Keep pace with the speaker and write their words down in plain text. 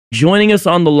Joining us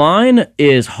on the line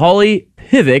is Holly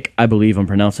Pivec. I believe I'm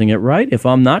pronouncing it right. If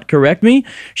I'm not, correct me.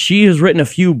 She has written a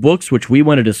few books which we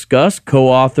want to discuss,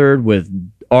 co-authored with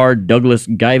R. Douglas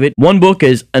Guyvett. One book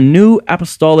is A New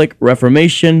Apostolic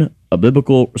Reformation, a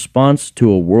biblical response to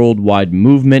a worldwide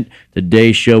movement.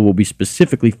 Today's show will be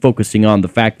specifically focusing on the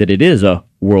fact that it is a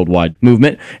worldwide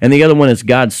movement. And the other one is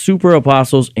God's Super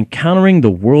Apostles, Encountering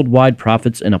the Worldwide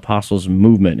Prophets and Apostles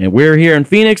Movement. And we're here in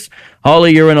Phoenix.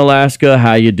 Holly, you're in Alaska.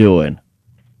 How you doing?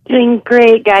 Doing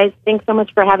great, guys. Thanks so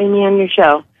much for having me on your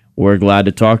show. We're glad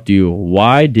to talk to you.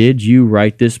 Why did you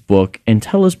write this book? And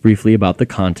tell us briefly about the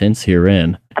contents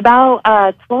herein.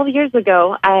 About 12 years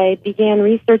ago, I began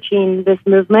researching this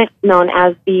movement known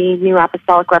as the New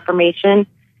Apostolic Reformation.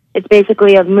 It's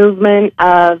basically a movement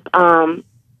of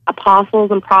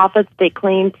apostles and prophets. They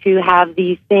claim to have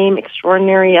the same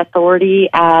extraordinary authority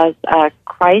as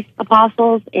Christ's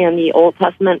apostles and the Old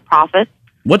Testament prophets.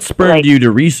 What spurred you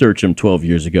to research them 12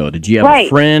 years ago? Did you have a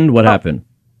friend? What happened?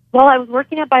 Well, I was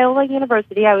working at Biola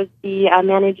University. I was the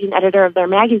managing editor of their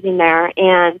magazine there,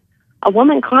 and a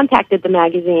woman contacted the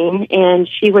magazine, and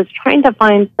she was trying to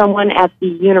find someone at the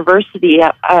university,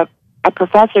 a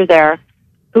professor there,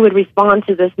 who would respond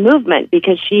to this movement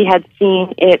because she had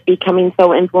seen it becoming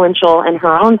so influential in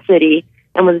her own city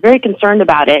and was very concerned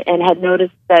about it and had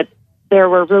noticed that there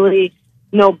were really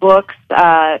no books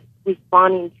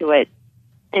responding to it.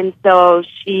 And so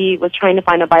she was trying to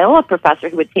find a Biola professor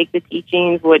who would take the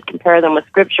teachings, would compare them with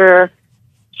Scripture,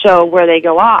 show where they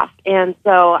go off. And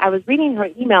so I was reading her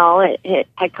email. It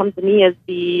had come to me as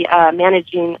the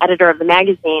managing editor of the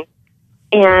magazine.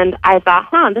 And I thought,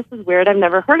 this is weird. I've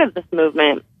never heard of this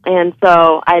movement. And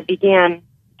so I began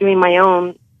doing my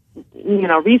own,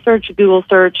 research, Google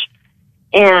search,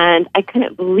 and I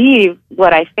couldn't believe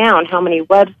what I found, how many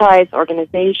websites,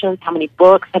 organizations, how many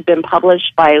books had been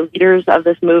published by leaders of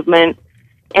this movement.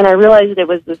 And I realized it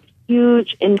was this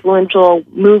huge, influential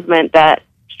movement that,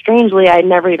 strangely, I'd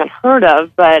never even heard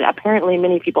of, but apparently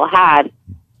many people had.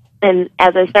 And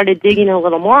as I started digging a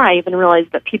little more, I even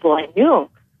realized that people I knew,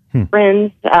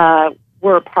 friends,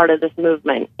 were part of this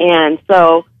movement. And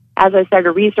so as I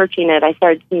started researching it, I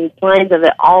started seeing signs of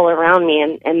it all around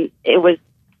me, and it was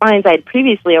signs I had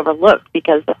previously overlooked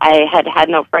because I had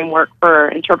no framework for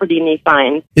interpreting these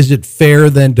signs. Is it fair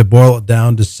then to boil it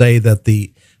down to say that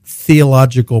the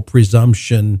theological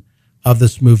presumption of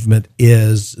this movement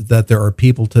is that there are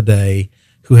people today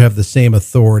who have the same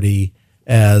authority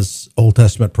as Old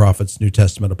Testament prophets, New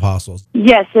Testament apostles?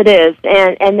 Yes, it is,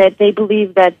 and that they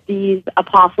believe that these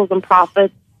apostles and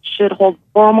prophets should hold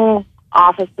formal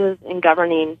offices in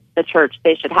governing the church.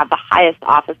 They should have the highest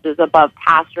offices above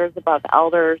pastors, above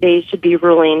elders. They should be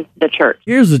ruling the church.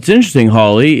 Here's what's interesting,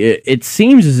 Holly. It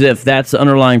seems as if that's the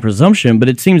underlying presumption, but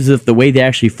it seems as if the way they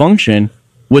actually function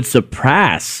would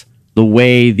surpass the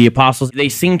way the apostles, they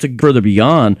seem to go further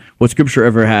beyond what Scripture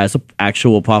ever has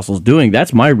actual apostles doing.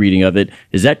 That's my reading of it.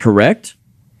 Is that correct?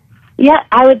 Yeah,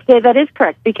 I would say that is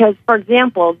correct because, for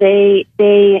example, they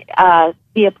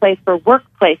see a place for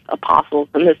workplace apostles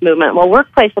in this movement. Well,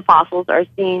 workplace apostles are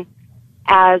seen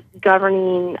as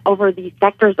governing over the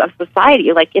sectors of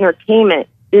society, like entertainment,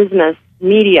 business,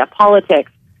 media,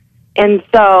 politics. And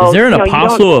so, is there an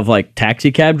apostle of like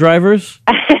taxi cab drivers?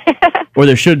 Or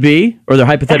there should be, or there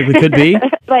hypothetically could be.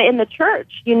 But in the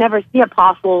church, you never see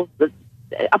apostles.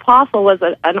 Apostle was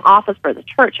an office for the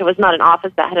church. It was not an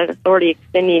office that had an authority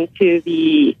extending to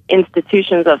the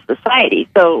institutions of society.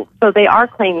 So they are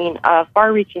claiming a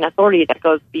far-reaching authority that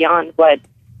goes beyond what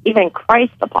even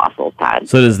Christ's apostles had.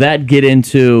 So does that get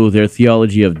into their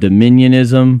theology of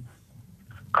dominionism?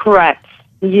 Correct.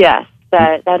 Yes.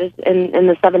 That is in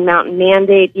the Seven Mountain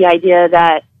Mandate, the idea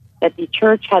that the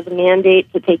church has a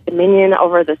mandate to take dominion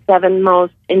over the seven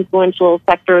most influential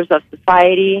sectors of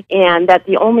society, and that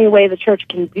the only way the church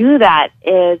can do that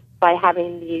is by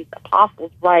having these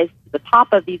apostles rise to the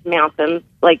top of these mountains,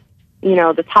 like,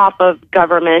 the top of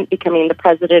government, becoming the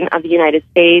president of the United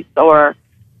States, or,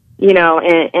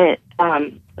 the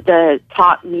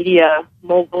top media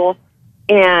mogul,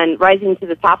 and rising to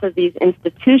the top of these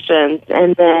institutions,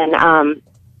 and then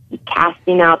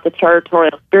casting out the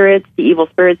territorial spirits, the evil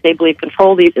spirits they believe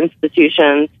control these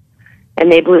institutions,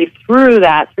 and they believe through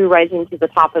rising to the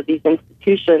top of these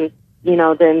institutions,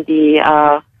 then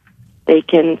they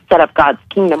can set up God's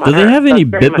kingdom on earth. Do they have any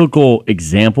biblical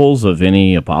examples of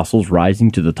any apostles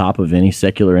rising to the top of any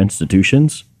secular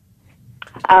institutions?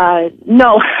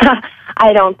 No,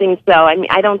 I don't think so. I mean,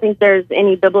 I don't think there's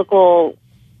any biblical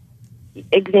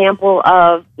example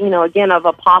of, of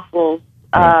apostles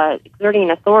exerting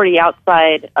authority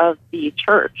outside of the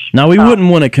church. Now, we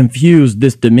wouldn't want to confuse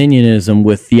this dominionism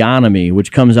with theonomy,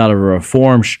 which comes out of a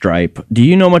Reform stripe. Do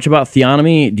you know much about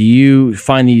theonomy? Do you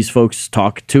find these folks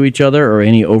talk to each other or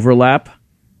any overlap?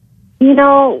 You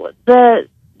know, the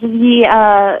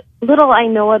little I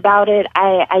know about it,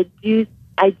 I do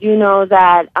know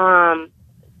that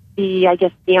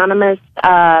the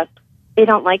theonomists, they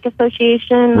don't like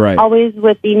association always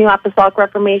with the New Apostolic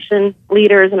Reformation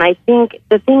leaders, and I think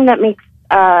the thing that makes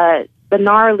the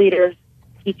NAR leaders'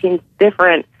 teachings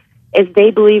different is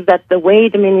they believe that the way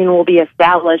dominion will be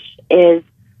established is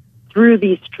through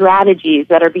these strategies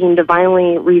that are being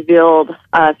divinely revealed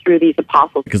through these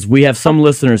apostles. Because we have some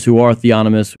listeners who are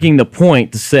theonomists, making the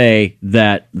point to say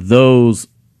that those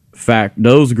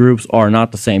groups are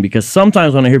not the same, because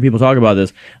sometimes when I hear people talk about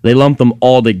this, they lump them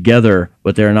all together,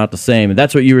 but they're not the same. And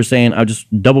that's what you were saying. I'm just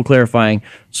double clarifying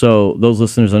so those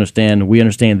listeners understand. We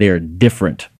understand they are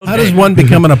different. How does one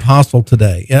become an apostle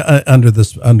today under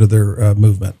their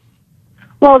movement?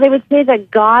 Well, they would say that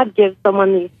God gives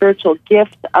someone the spiritual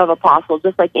gift of apostle,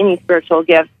 just like any spiritual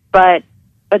gift, but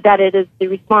that it is the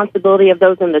responsibility of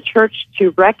those in the church to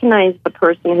recognize the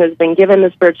person who has been given the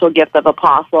spiritual gift of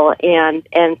apostle and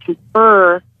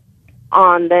confer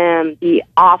on them the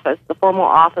formal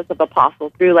office of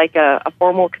apostle through like a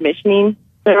formal commissioning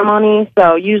ceremony.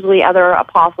 So usually other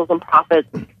apostles and prophets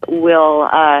will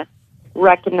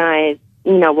recognize,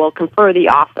 will confer the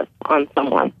office on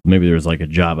someone. Maybe there's like a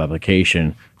job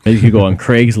application. Maybe you could go on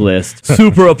Craigslist.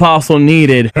 Super apostle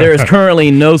needed. There is currently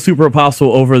no super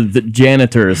apostle over the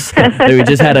janitors. We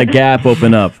just had a gap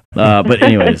open up. But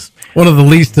anyways. One of the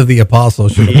least of the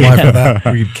apostles should apply for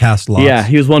that. We'd cast lots. Yeah,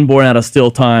 he was one born out of still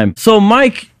time. So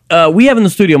Mike, we have in the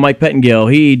studio Mike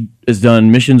Pettengale. He has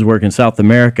done missions work in South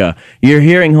America. You're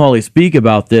hearing Holly speak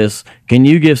about this. Can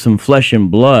you give some flesh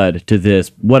and blood to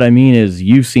this? What I mean is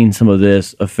you've seen some of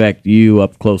this affect you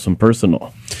up close and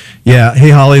personal. Yeah. Hey,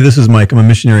 Holly, this is Mike. I'm a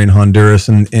missionary in Honduras,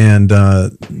 and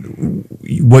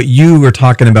what you were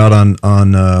talking about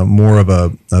on more of a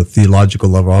theological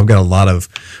level, I've got a lot of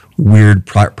weird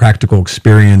practical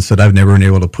experience that I've never been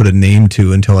able to put a name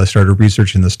to until I started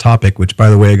researching this topic, which, by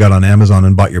the way, I got on Amazon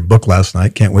and bought your book last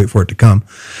night. Can't wait for it to come.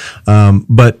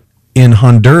 But in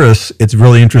Honduras, it's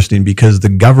really interesting because the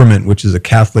government, which is a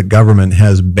Catholic government,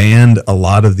 has banned a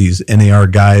lot of these NAR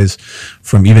guys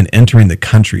from even entering the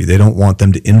country. They don't want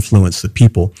them to influence the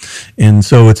people. And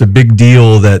so it's a big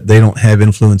deal that they don't have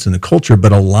influence in the culture,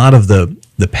 but a lot of the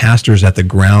pastors at the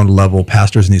ground level,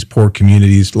 pastors in these poor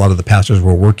communities, a lot of the pastors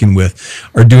we're working with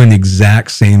are doing the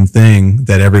exact same thing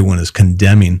that everyone is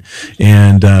condemning.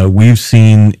 And we've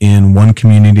seen in one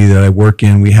community that I work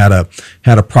in, we had a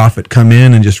prophet come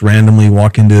in and just randomly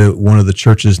walk into one of the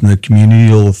churches in the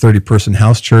community, a little 30-person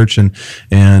house church, and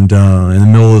in the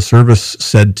middle of the service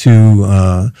said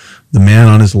to the man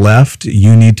on his left,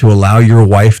 "You need to allow your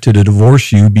wife to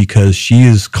divorce you because she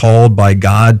is called by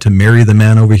God to marry the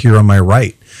man over here on my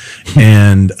right."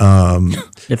 And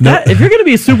if you're going to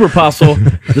be a super apostle,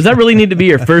 does that really need to be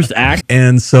your first act?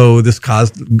 And so this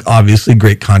caused obviously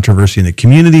great controversy in the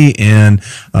community. And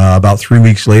about 3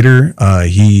 weeks later,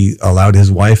 he allowed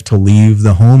his wife to leave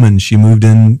the home, and she moved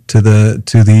into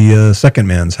the second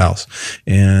man's house.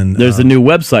 And there's a new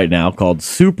website now called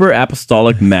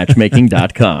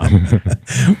superapostolicmatchmaking.com.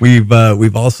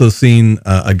 We've also seen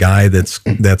a guy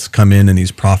that's come in and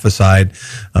he's prophesied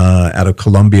out of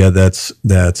Colombia that's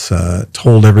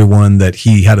told everyone that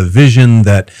he had a vision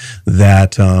that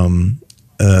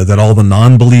all the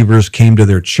non-believers came to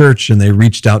their church and they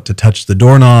reached out to touch the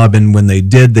doorknob, and when they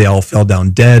did, they all fell down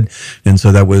dead. And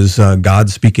so that was God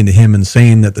speaking to him and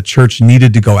saying that the church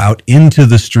needed to go out into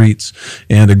the streets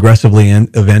and aggressively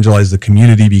evangelize the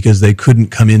community because they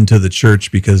couldn't come into the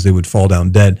church because they would fall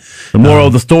down dead. The moral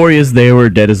of the story is they were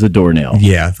dead as a doornail.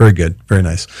 Yeah, very good, very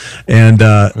nice. And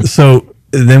so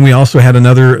then we also had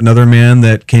another man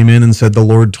that came in and said the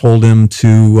Lord told him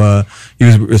to, he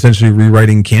was essentially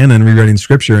rewriting canon, rewriting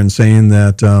scripture, and saying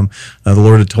that the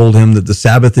Lord had told him that the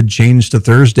Sabbath had changed to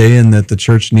Thursday and that the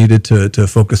church needed to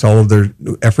focus all of their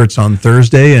efforts on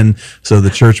Thursday. And so the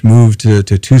church moved to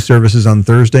 2 services on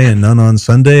Thursday and none on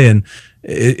Sunday. And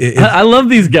I love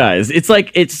these guys. It's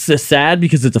like, it's sad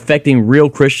because it's affecting real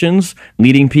Christians,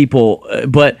 leading people,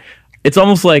 but it's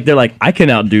almost like they're like, I can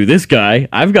outdo this guy.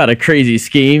 I've got a crazy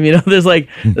scheme. There's like,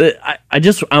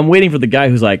 I'm waiting for the guy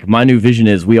who's like, my new vision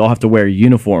is we all have to wear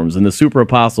uniforms, and the super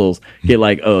apostles get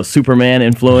like a Superman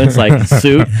influence, like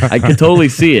suit. I can totally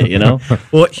see it,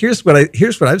 Well, here's what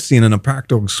I've seen in a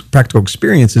practical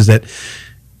experience is that,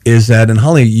 and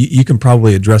Holly, you can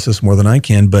probably address this more than I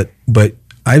can, but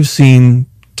I've seen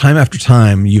time after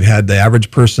time, you've had the average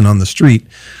person on the street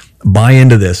buy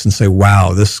into this and say,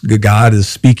 wow, this God is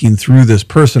speaking through this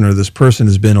person, or this person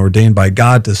has been ordained by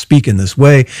God to speak in this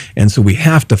way, and so we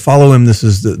have to follow him. This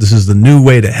is the new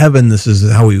way to heaven. This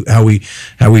is how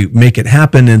we make it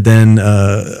happen. And then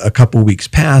a couple weeks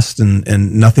passed,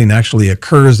 and nothing actually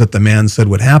occurs that the man said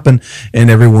would happen, and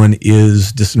everyone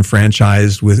is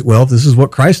disenfranchised with, well, this is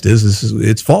what Christ is.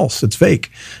 It's false. It's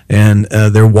fake. And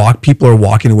people are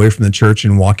walking away from the church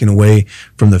and walking away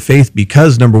from the faith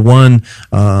because, number one,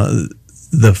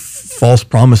 the false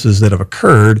promises that have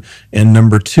occurred, and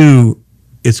number two,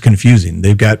 it's confusing.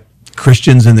 They've got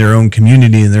Christians in their own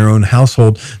community, in their own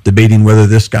household, debating whether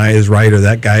this guy is right or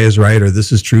that guy is right, or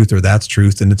this is truth or that's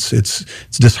truth, and it's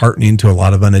disheartening to a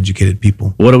lot of uneducated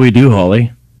people. What do we do,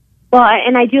 Holly? Well,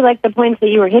 and I do like the points that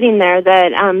you were hitting there,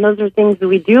 that those are things that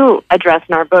we do address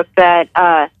in our book, that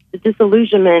the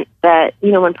disillusionment that,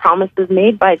 when promises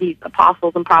made by these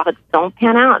apostles and prophets don't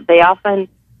pan out. They often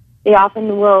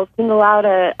will single out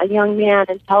a young man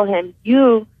and tell him,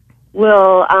 you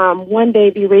will one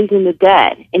day be raising the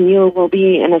dead, and you will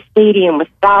be in a stadium with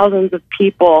thousands of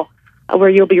people where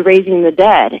you'll be raising the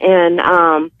dead. And,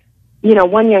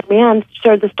 one young man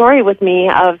shared the story with me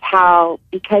of how,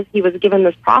 because he was given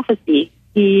this prophecy,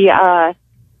 he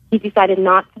decided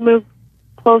not to move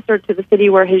closer to the city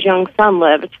where his young son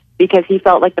lived, because he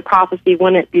felt like the prophecy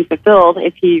wouldn't be fulfilled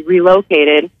if he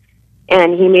relocated.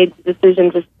 And he made the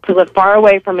decision to live far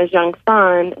away from his young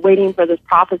son, waiting for this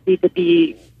prophecy to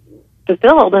be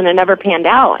fulfilled, and it never panned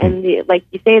out. And like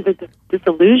you say, the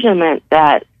disillusionment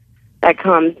that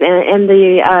comes, and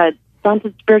the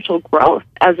stunted spiritual growth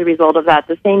as a result of that.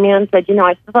 The same man said,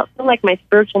 I feel like my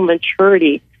spiritual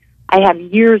maturity, I have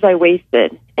years I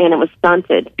wasted, and it was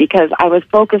stunted because I was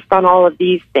focused on all of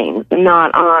these things and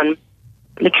not on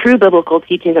the true biblical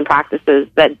teachings and practices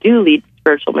that do lead to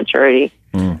spiritual maturity.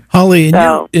 Holly,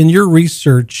 in your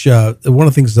research, one of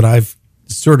the things that I've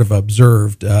sort of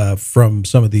observed from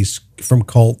some of these, from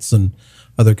cults and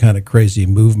other kind of crazy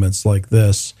movements like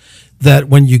this, that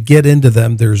when you get into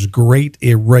them, there's great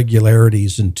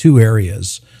irregularities in two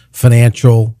areas,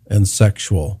 financial and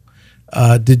sexual.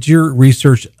 Did your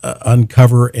research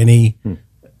uncover any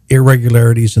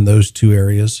irregularities in those two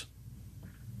areas?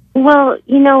 Well,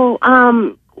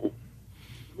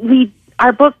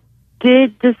 our book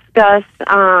did discuss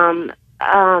some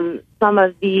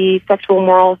of the sexual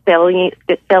moral failings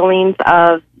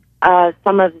of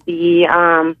some of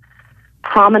the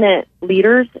prominent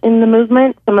leaders in the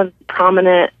movement, some of the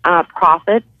prominent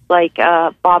prophets like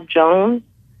Bob Jones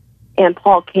and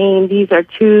Paul Cain. These are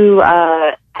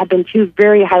have been two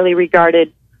very highly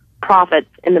regarded prophets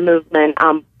in the movement.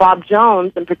 Bob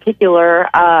Jones, in particular,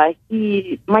 Mike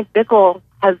Bickle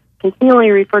has continually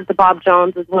referred to Bob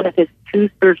Jones as one of his two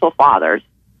spiritual fathers,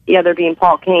 the other being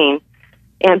Paul Cain.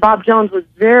 And Bob Jones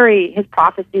his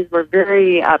prophecies were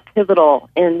very pivotal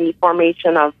in the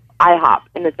formation of IHOP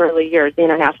in its early years, the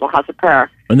International House of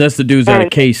Prayer. And that's the dude's out of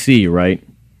KC, right?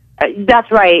 That's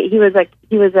right. He was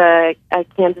a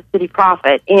Kansas City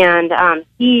prophet, and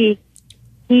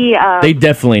they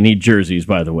definitely need jerseys,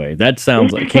 by the way. That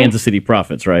sounds like Kansas City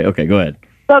prophets, right? Okay, go ahead.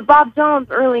 But Bob Jones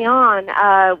early on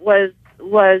was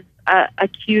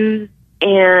accused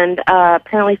and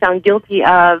apparently found guilty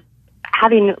of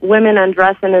having women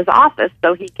undress in his office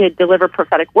so he could deliver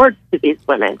prophetic words to these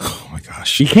women. Oh my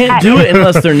gosh! You can't do it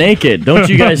unless they're naked. Don't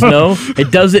you guys know?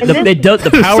 It doesn't.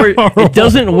 The power. It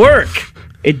doesn't work.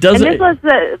 It doesn't. And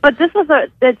this was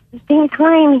at the same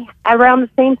time, around the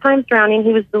same time surrounding,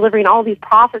 he was delivering all these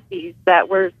prophecies that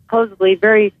were supposedly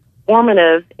very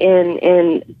formative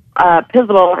in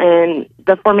pivotal in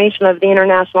the formation of the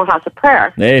International House of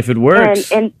Prayer. Hey, if it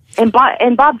works. And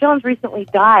Bob Jones recently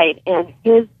died, and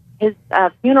his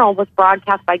funeral was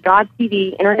broadcast by God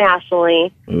TV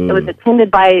internationally. Ooh. It was attended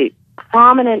by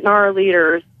prominent NAR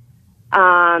leaders,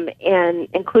 and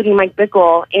including Mike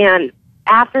Bickle. And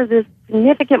after this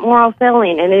significant moral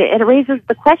failing, and it raises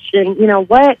the question,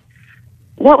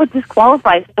 what would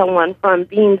disqualify someone from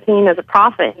being seen as a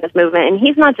prophet in this movement? And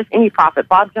he's not just any prophet.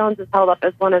 Bob Jones is held up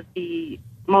as one of the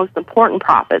most important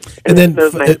prophets in this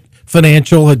movement.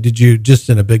 Financial, did you, just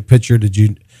in a big picture, did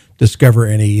you discover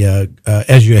any,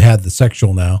 as you had the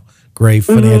sexual now, grave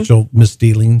financial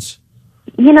misdealings?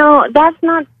 That's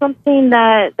not something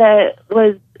that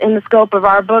was in the scope of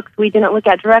our books. We didn't look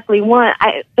at directly.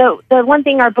 The one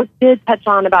thing our book did touch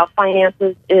on about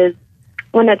finances is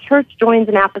when a church joins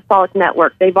an apostolic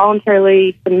network, they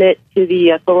voluntarily submit to the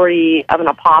authority of an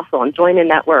apostle and join a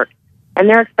network. And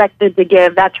they're expected to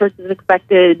give, that church is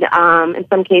expected, in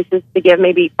some cases, to give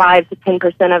maybe 5 to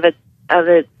 10% of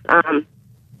its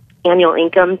annual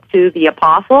income to the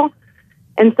apostle.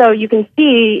 And so you can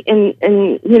see in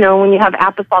when you have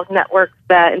apostolic networks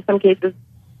that in some cases,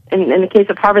 in the case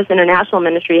of Harvest International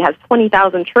Ministry, has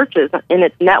 20,000 churches in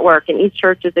its network, and each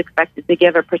church is expected to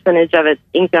give a percentage of its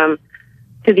income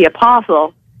to the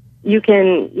apostle. You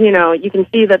can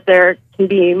see that there can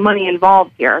be money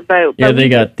involved here. But they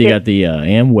got the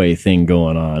Amway thing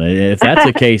going on. If that's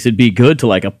the case, it'd be good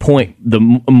to appoint the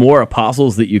more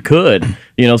apostles that you could, so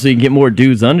you can get more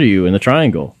dudes under you in the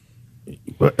triangle.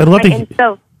 I'd love to. And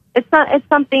so it's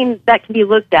something that can be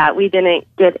looked at. We didn't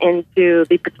get into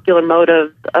the particular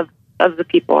motives of the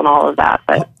people and all of that.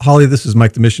 But Holly, this is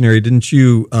Mike the missionary. Didn't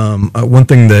you? One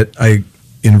thing that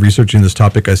in researching this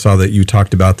topic, I saw that you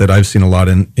talked about that I've seen a lot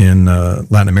in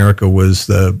Latin America was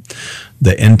the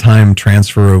end time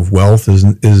transfer of wealth.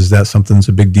 Is that something that's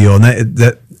a big deal? And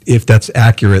that if that's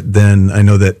accurate, then I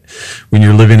know that when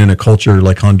you're living in a culture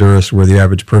like Honduras, where the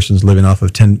average person's living off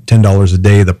of $10 a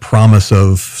day, the promise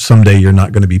of someday you're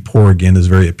not going to be poor again is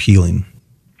very appealing.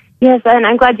 Yes, and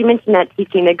I'm glad you mentioned that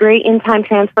teaching. The great end time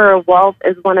transfer of wealth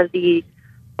is one of the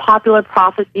popular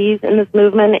prophecies in this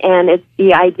movement, and it's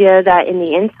the idea that in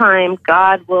the end time,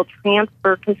 God will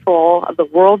transfer control of the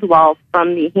world's wealth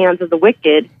from the hands of the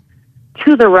wicked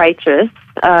to the righteous,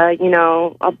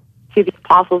 to the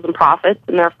apostles and prophets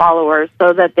and their followers,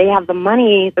 so that they have the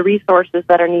money, the resources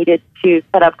that are needed to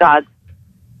set up God's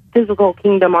physical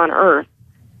kingdom on earth.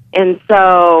 And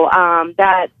so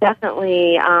that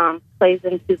definitely plays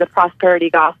into the prosperity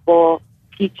gospel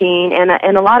teaching, and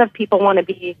a lot of people want to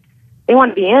be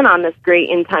in on this great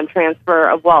end time transfer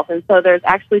of wealth. And so there's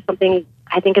actually something,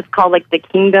 I think it's called the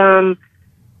Kingdom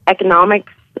Economic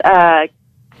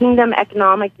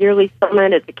Yearly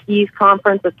Summit. It's a Keys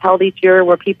conference that's held each year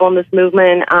where people in this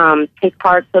movement take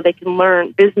part so they can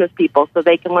learn, business people, so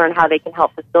they can learn how they can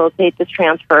help facilitate this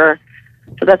transfer.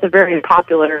 So that's a very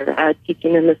popular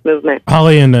teaching in this movement.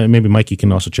 Holly, and maybe Mike, you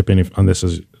can also chip in on this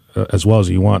as well as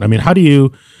you want. I mean, how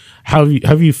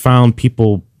have you found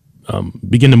people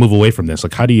begin to move away from this?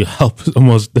 How do you help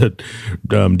almost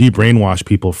de-brainwash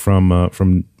people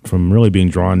from really being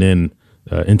drawn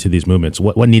into these movements?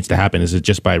 What needs to happen? Is it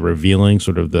just by revealing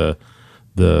sort of the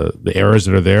errors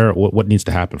that are there? What needs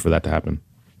to happen for that to happen?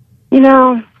 In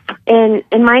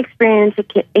my experience,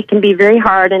 it can be very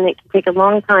hard, and it can take a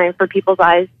long time for people's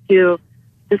eyes to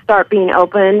start being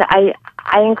opened. I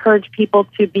encourage people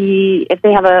to be, if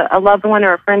they have a loved one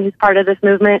or a friend who's part of this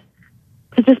movement,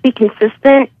 to just be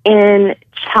consistent in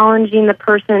challenging the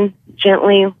person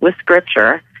gently with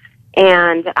Scripture,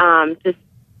 and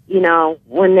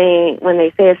when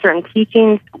they say a certain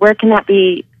teaching, where can that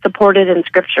be supported in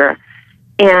Scripture?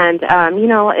 And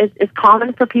it's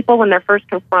common for people when they're first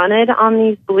confronted on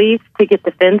these beliefs to get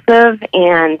defensive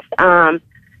and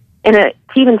it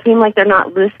to even seem like they're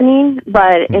not listening.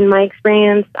 But in my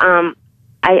experience,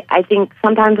 I think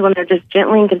sometimes when they're just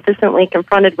gently and consistently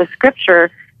confronted with Scripture,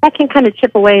 that can kind of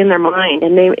chip away in their mind,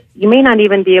 and you may not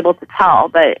even be able to tell,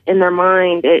 but in their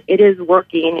mind it is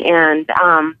working, and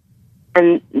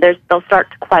they'll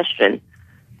start to question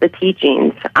the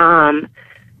teachings.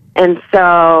 And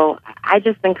so I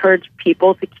just encourage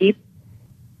people to keep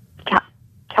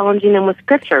challenging them with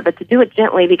Scripture, but to do it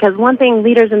gently, because one thing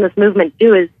leaders in this movement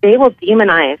do is they will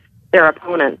demonize their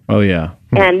opponents. Oh, yeah.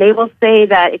 And they will say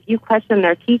that if you question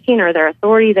their teaching or their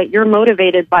authority, that you're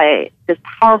motivated by this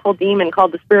powerful demon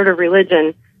called the spirit of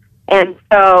religion. And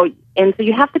so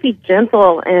you have to be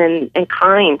gentle and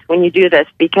kind when you do this,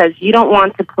 because you don't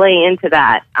want to play into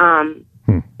that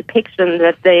depiction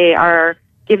that they are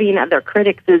giving of their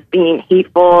critics as being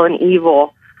hateful and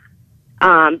evil.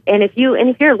 And if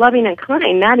you're loving and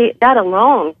kind, that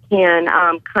alone can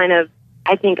kind of,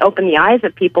 I think, open the eyes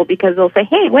of people, because they'll say,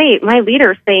 hey, wait, my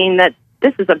leader's saying that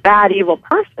this is a bad, evil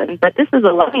person, but this is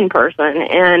a loving person.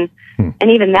 And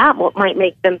even that might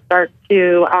make them start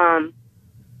to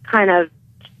kind of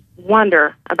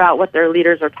wonder about what their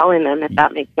leaders are telling them, if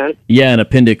that makes sense. Yeah, in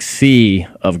Appendix C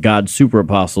of God's Super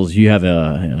Apostles, you have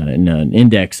an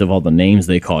index of all the names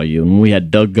they call you. And when we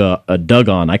had Doug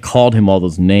on, I called him all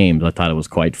those names. I thought it was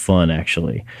quite fun,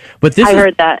 actually. But I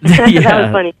heard that. Yeah, that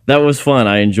was funny. That was fun.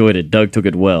 I enjoyed it. Doug took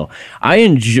it well. I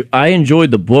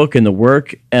enjoyed the book and the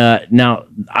work. Now,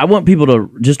 I want people to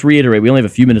just reiterate, we only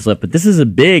have a few minutes left, but this is a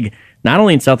big, not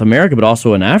only in South America, but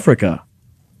also in Africa.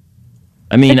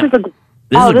 I mean, this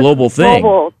is a global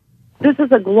thing. This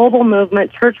is a global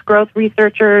movement. Church growth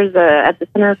researchers at the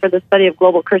Center for the Study of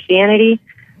Global Christianity,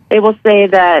 they will say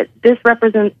that this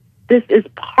is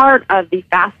part of the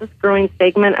fastest growing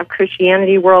segment of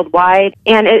Christianity worldwide,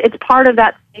 and it's part of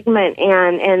that segment.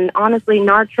 And honestly,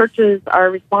 NAR churches are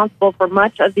responsible for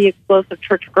much of the explosive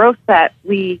church growth that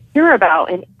we hear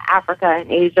about in Africa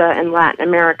and Asia and Latin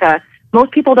America.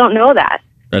 most people don't know that.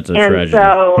 That's a and tragedy.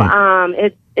 so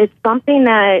it's something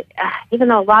that, even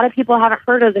though a lot of people haven't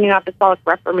heard of the New Apostolic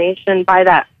Reformation by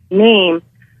that name,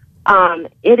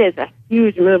 it is a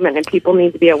huge movement, and people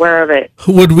need to be aware of it.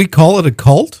 Would we call it a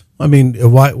cult? I mean,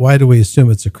 why do we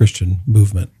assume it's a Christian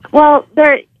movement? Well,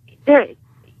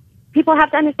 people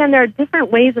have to understand there are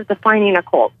different ways of defining a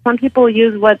cult. Some people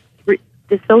use what's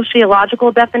the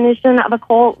sociological definition of a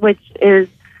cult, which is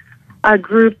a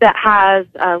group that has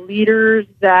leaders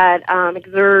that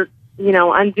exert,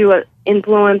 undue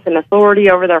influence and authority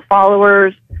over their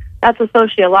followers. That's a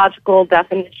sociological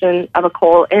definition of a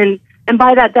cult. And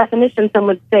by that definition, some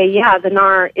would say, yeah, the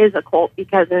NAR is a cult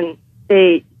because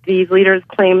these leaders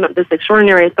claim this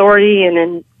extraordinary authority, and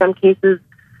in some cases,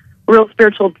 real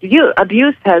spiritual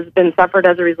abuse has been suffered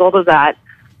as a result of that.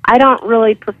 I don't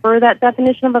really prefer that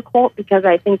definition of a cult because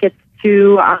I think it's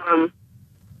too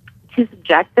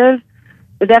subjective.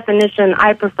 The definition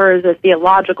I prefer is a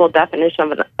theological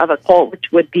definition of a cult,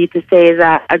 which would be to say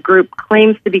that a group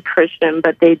claims to be Christian,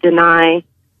 but they deny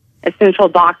essential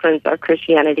doctrines of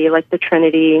Christianity, like the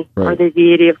Trinity or the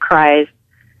deity of Christ.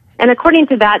 And according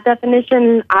to that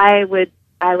definition, I would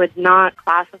not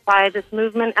classify this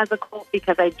movement as a cult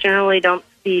because I generally don't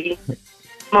see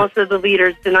most of the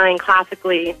leaders denying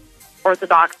classically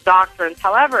orthodox doctrines.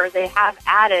 However, they have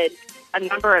added a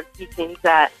number of teachings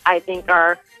that I think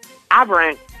are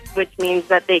aberrant, which means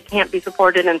that they can't be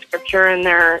supported in Scripture, and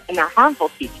they're harmful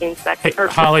teachings. That hey,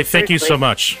 Holly, thank you so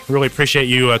much. Really appreciate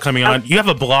you coming on. You have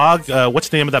a blog. What's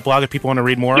the name of that blog if people want to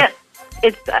read more? Yes,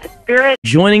 it's Spirit.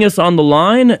 Joining us on the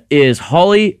line is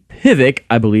Holly Pivec.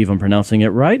 I believe I'm pronouncing it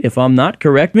right. If I'm not,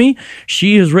 correct me.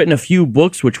 She has written a few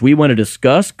books which we want to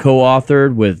discuss,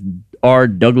 co-authored with R.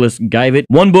 Douglas Guyvett.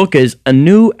 One book is A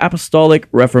New Apostolic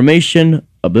Reformation,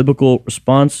 a biblical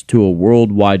response to a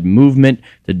worldwide movement.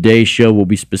 Today's show will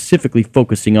be specifically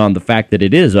focusing on the fact that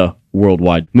it is a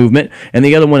worldwide movement. And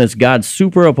the other one is God's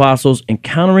Super Apostles,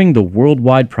 Encountering the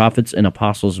Worldwide Prophets and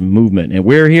Apostles Movement. And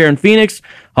we're here in Phoenix.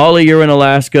 Holly, you're in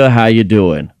Alaska. How you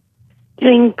doing?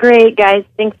 Doing great, guys.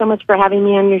 Thanks so much for having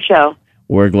me on your show.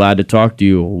 We're glad to talk to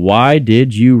you. Why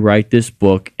did you write this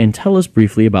book? And tell us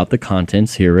briefly about the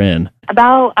contents herein.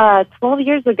 About 12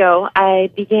 years ago,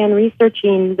 I began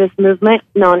researching this movement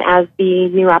known as the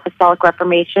New Apostolic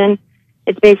Reformation.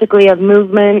 It's basically a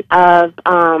movement of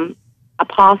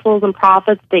apostles and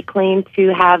prophets. They claim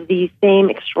to have the same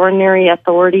extraordinary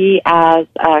authority as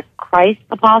Christ's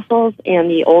apostles and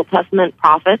the Old Testament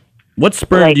prophets. What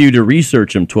spurred you to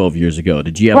research them 12 years ago?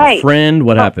 Did you have a friend?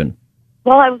 What happened?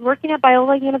 Well, I was working at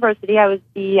Biola University. I was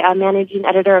the managing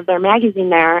editor of their magazine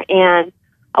there, and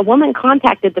a woman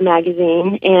contacted the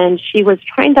magazine, and she was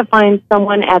trying to find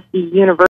someone at the university